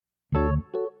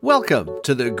Welcome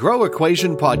to the Grow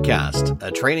Equation Podcast,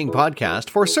 a training podcast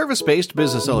for service-based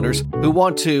business owners who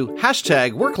want to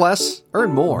 #work less,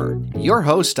 earn more. Your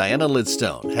host, Diana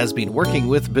Lidstone, has been working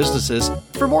with businesses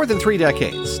for more than 3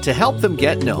 decades to help them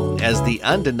get known as the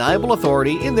undeniable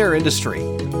authority in their industry,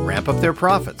 ramp up their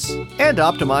profits, and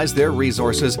optimize their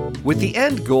resources with the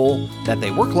end goal that they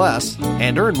work less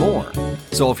and earn more.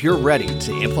 So if you're ready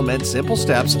to implement simple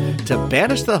steps to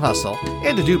banish the hustle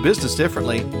and to do business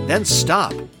differently, then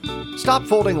stop. Stop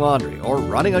folding laundry or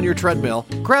running on your treadmill,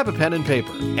 grab a pen and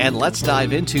paper, and let's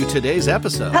dive into today's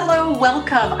episode. Hello,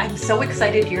 welcome. I'm so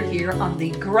excited you're here on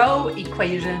the Grow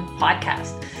Equation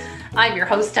Podcast. I'm your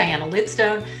host, Diana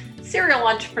Lidstone, serial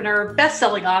entrepreneur,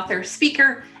 best-selling author,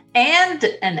 speaker, and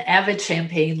an avid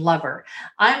champagne lover.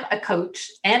 I'm a coach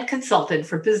and consultant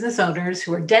for business owners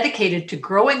who are dedicated to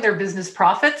growing their business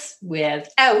profits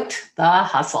without the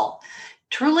hustle.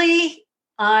 Truly,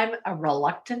 I'm a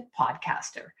reluctant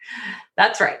podcaster.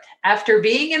 That's right. After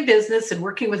being in business and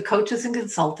working with coaches and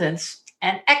consultants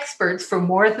and experts for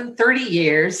more than 30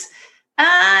 years,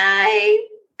 I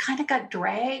kind of got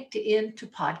dragged into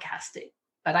podcasting.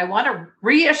 But I want to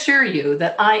reassure you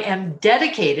that I am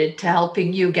dedicated to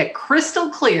helping you get crystal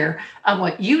clear on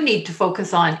what you need to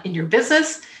focus on in your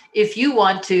business if you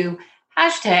want to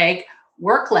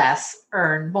 #work less,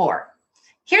 earn more.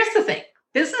 Here's the thing.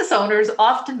 Business owners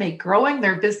often make growing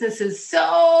their businesses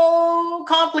so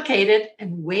complicated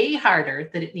and way harder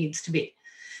than it needs to be.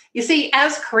 You see,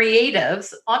 as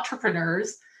creatives,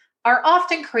 entrepreneurs are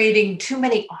often creating too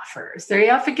many offers. They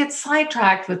often get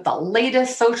sidetracked with the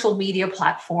latest social media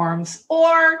platforms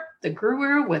or the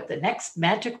guru with the next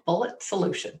magic bullet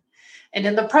solution. And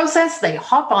in the process, they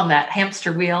hop on that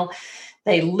hamster wheel.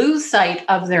 They lose sight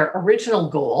of their original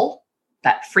goal,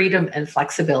 that freedom and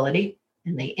flexibility,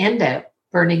 and they end up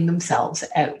burning themselves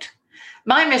out.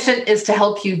 My mission is to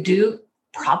help you do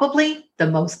probably the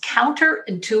most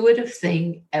counterintuitive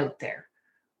thing out there.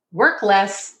 Work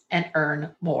less and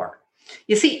earn more.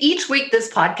 You see, each week this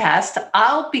podcast,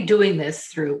 I'll be doing this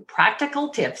through practical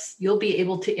tips you'll be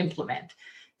able to implement.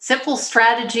 Simple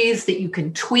strategies that you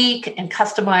can tweak and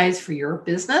customize for your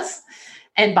business,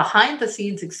 and behind the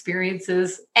scenes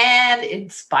experiences and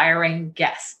inspiring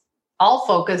guests, all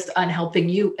focused on helping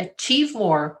you achieve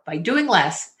more by doing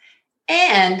less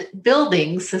and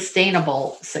building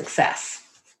sustainable success.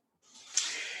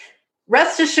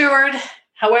 Rest assured,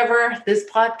 however, this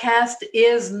podcast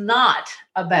is not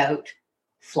about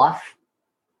fluff,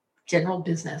 general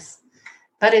business,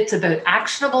 but it's about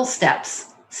actionable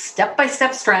steps,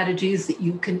 step-by-step strategies that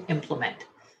you can implement.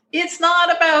 It's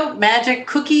not about magic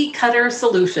cookie cutter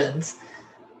solutions,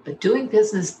 but doing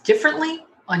business differently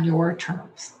on your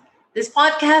terms. This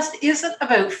podcast isn't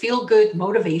about feel-good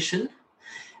motivation,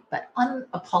 but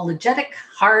unapologetic,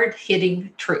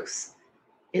 hard-hitting truths.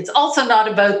 It's also not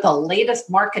about the latest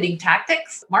marketing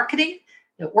tactics, marketing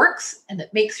that works and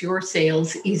that makes your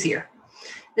sales easier.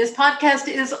 This podcast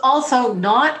is also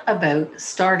not about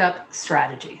startup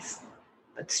strategies,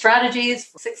 but strategies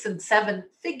for 6- and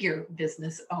 7-figure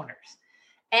business owners.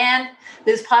 And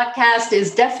this podcast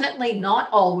is definitely not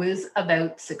always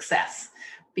about success,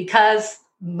 because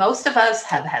most of us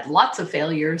have had lots of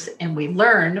failures and we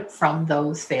learn from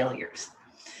those failures.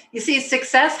 You see,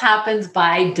 success happens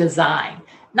by design,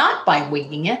 not by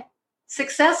winging it.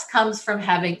 Success comes from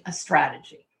having a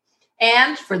strategy.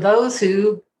 And for those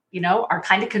who, are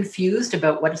kind of confused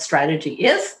about what a strategy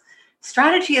is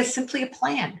simply a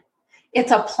plan.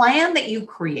 It's a plan that you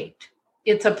create.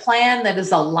 It's a plan that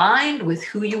is aligned with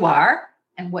who you are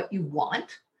and what you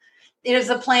want. It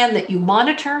is a plan that you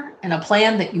monitor and a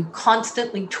plan that you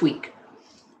constantly tweak.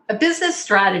 A business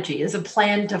strategy is a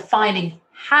plan defining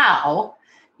how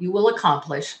you will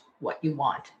accomplish what you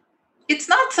want. It's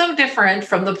not so different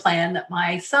from the plan that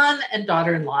my son and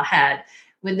daughter-in-law had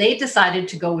when they decided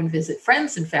to go and visit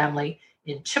friends and family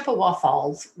in Chippewa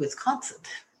Falls, Wisconsin.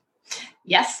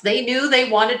 Yes, they knew they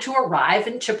wanted to arrive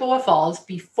in Chippewa Falls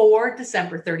before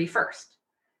December 31st.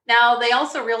 Now, they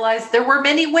also realized there were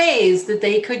many ways that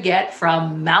they could get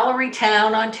from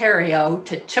Mallorytown, Ontario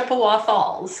to Chippewa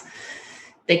Falls.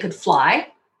 They could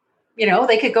fly,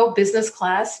 they could go business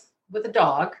class with a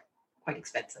dog, quite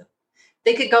expensive.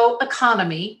 They could go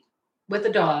economy with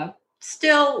a dog,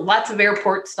 still lots of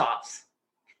airport stops.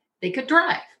 They could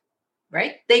drive,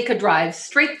 right? They could drive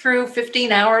straight through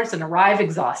 15 hours and arrive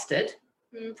exhausted.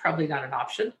 Probably not an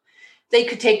option. They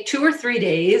could take 2 or 3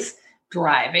 days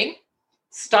driving,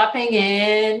 stopping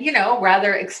in,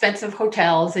 rather expensive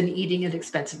hotels and eating at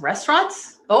expensive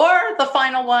restaurants. Or the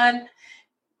final one,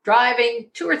 driving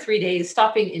 2 or 3 days,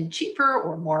 stopping in cheaper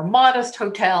or more modest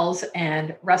hotels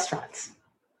and restaurants.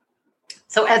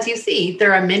 So as you see,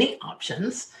 there are many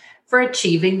options for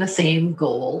achieving the same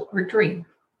goal or dream.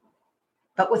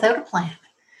 But without a plan,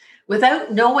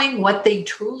 without knowing what they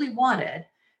truly wanted,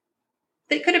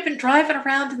 they could have been driving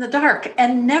around in the dark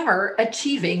and never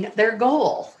achieving their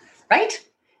goal, right?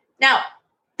 Now,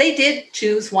 they did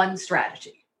choose one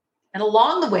strategy. And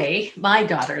along the way, my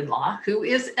daughter-in-law, who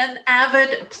is an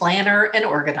avid planner and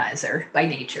organizer by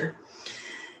nature,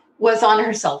 was on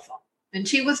her cell phone. And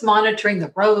she was monitoring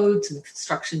the roads and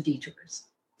construction detours.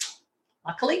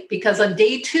 Luckily, because on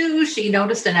day 2, she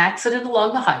noticed an accident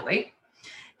along the highway.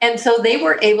 And so they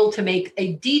were able to make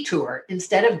a detour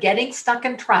instead of getting stuck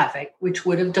in traffic, which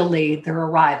would have delayed their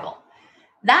arrival.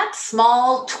 That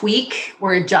small tweak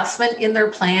or adjustment in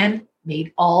their plan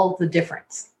made all the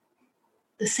difference.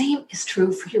 The same is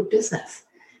true for your business.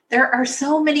 There are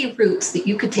so many routes that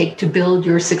you could take to build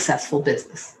your successful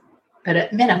business. But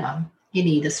at minimum, you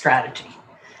need a strategy.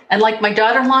 And like my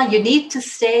daughter-in-law, you need to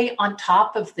stay on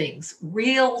top of things,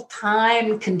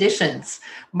 real-time conditions,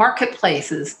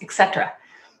 marketplaces, etc.,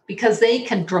 because they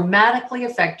can dramatically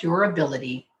affect your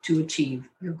ability to achieve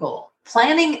your goal.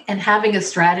 Planning and having a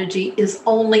strategy is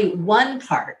only one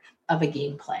part of a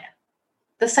game plan.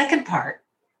 The second part,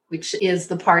 which is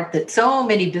the part that so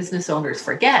many business owners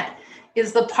forget,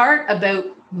 is the part about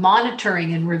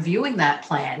monitoring and reviewing that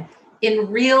plan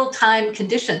in real-time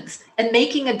conditions and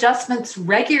making adjustments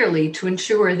regularly to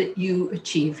ensure that you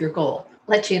achieve your goal.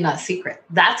 Let you in a secret.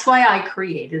 That's why I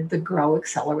created the Grow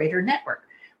Accelerator Network,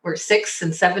 where 6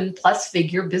 and 7+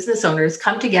 figure business owners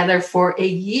come together for a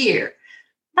year,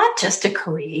 not just to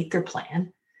create their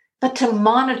plan, but to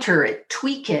monitor it,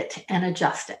 tweak it, and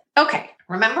adjust it. Okay,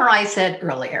 remember I said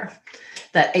earlier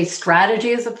that a strategy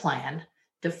is a plan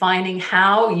defining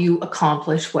how you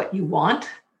accomplish what you want.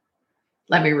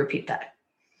 Let me repeat that.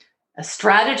 A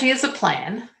strategy is a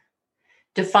plan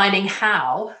defining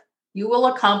how you will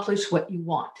accomplish what you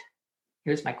want.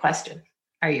 Here's my question.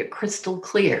 Are you crystal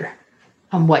clear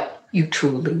on what you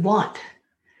truly want?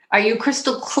 Are you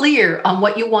crystal clear on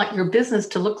what you want your business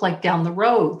to look like down the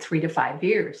road, 3 to 5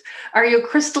 years? Are you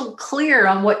crystal clear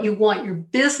on what you want your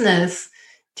business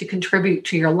to contribute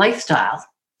to your lifestyle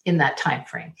in that time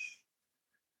frame?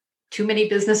 Too many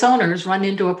business owners run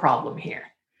into a problem here.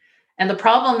 And the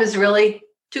problem is really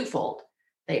twofold.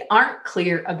 They aren't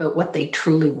clear about what they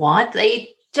truly want.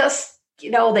 They just,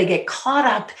 they get caught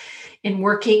up in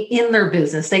working in their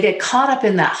business. They get caught up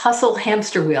in that hustle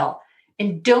hamster wheel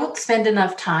and don't spend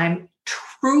enough time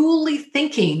truly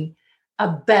thinking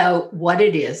about what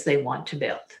it is they want to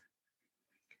build.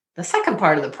 The second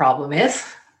part of the problem is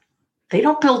they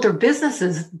don't build their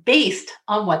businesses based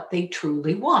on what they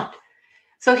truly want.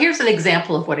 So here's an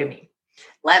example of what I mean.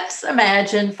 Let's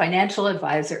imagine financial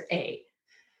advisor A.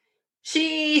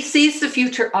 She sees the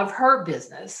future of her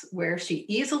business where she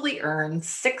easily earns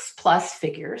 6+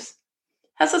 figures,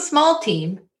 has a small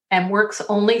team, and works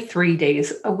only 3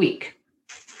 days a week.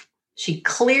 She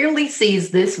clearly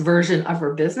sees this version of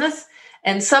her business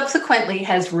and subsequently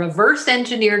has reverse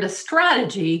engineered a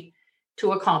strategy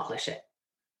to accomplish it.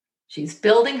 She's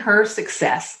building her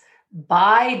success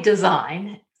by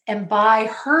design and by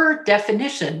her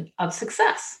definition of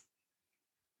success.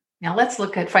 Now let's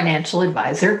look at financial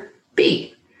advisor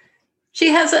B. She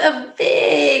has a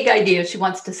vague idea she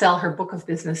wants to sell her book of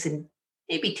business in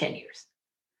maybe 10 years.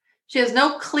 She has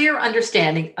no clear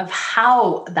understanding of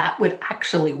how that would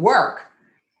actually work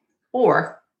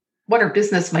or what her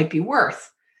business might be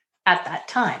worth at that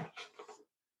time.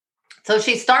 So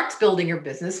she starts building her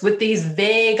business with these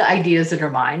vague ideas in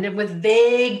her mind and with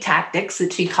vague tactics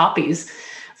that she copies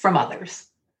from others.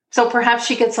 So perhaps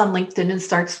she gets on LinkedIn and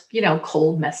starts,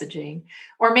 cold messaging,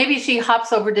 or maybe she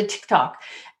hops over to TikTok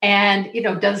and,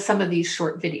 does some of these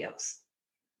short videos.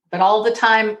 But all the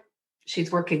time,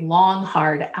 she's working long,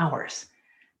 hard hours.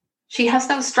 She has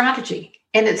no strategy,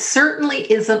 and it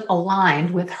certainly isn't aligned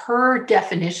with her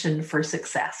definition for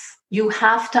success. You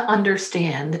have to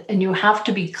understand and you have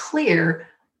to be clear,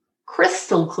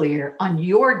 crystal clear on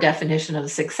your definition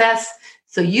of success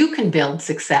so you can build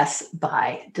success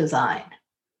by design.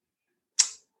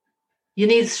 You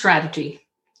need strategy,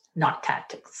 not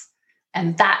tactics.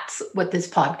 And that's what this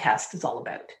podcast is all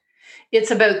about.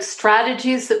 It's about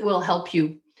strategies that will help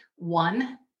you,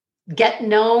 1, get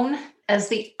known as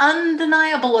the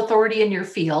undeniable authority in your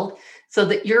field so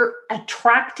that you're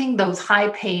attracting those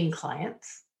high-paying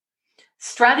clients.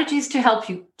 Strategies to help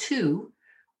you, 2,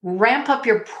 ramp up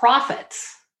your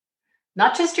profits,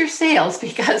 not just your sales,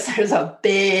 because there's a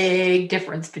big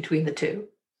difference between the two.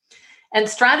 And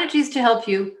strategies to help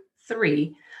you,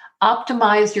 3,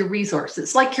 optimize your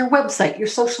resources, like your website, your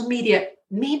social media,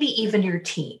 maybe even your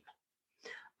team.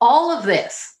 All of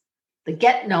this the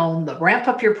get known, the ramp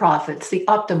up your profits, the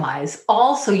optimize,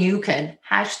 all so you can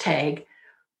hashtag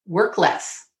work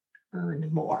less, earn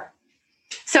more.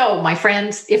 So, my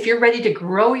friends, if you're ready to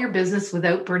grow your business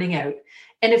without burning out,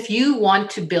 and if you want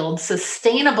to build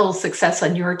sustainable success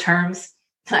on your terms,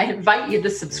 I invite you to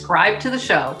subscribe to the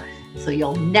show so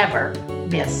you'll never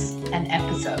miss an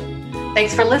episode.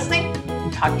 Thanks for listening,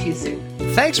 and talk to you soon.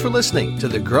 Thanks for listening to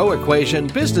the Grow Equation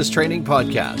Business Training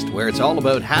Podcast, where it's all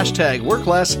about hashtag work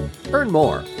less, earn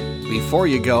more. Before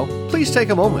you go, please take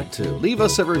a moment to leave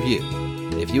us a review.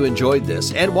 If you enjoyed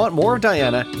this and want more of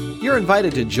Diana, you're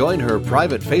invited to join her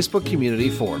private Facebook community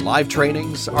for live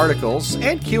trainings, articles,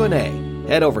 and Q&A.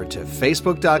 Head over to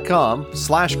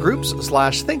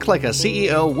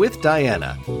facebook.com/groups/thinklikeaceo with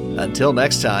Diana. Until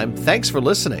next time, thanks for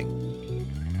listening.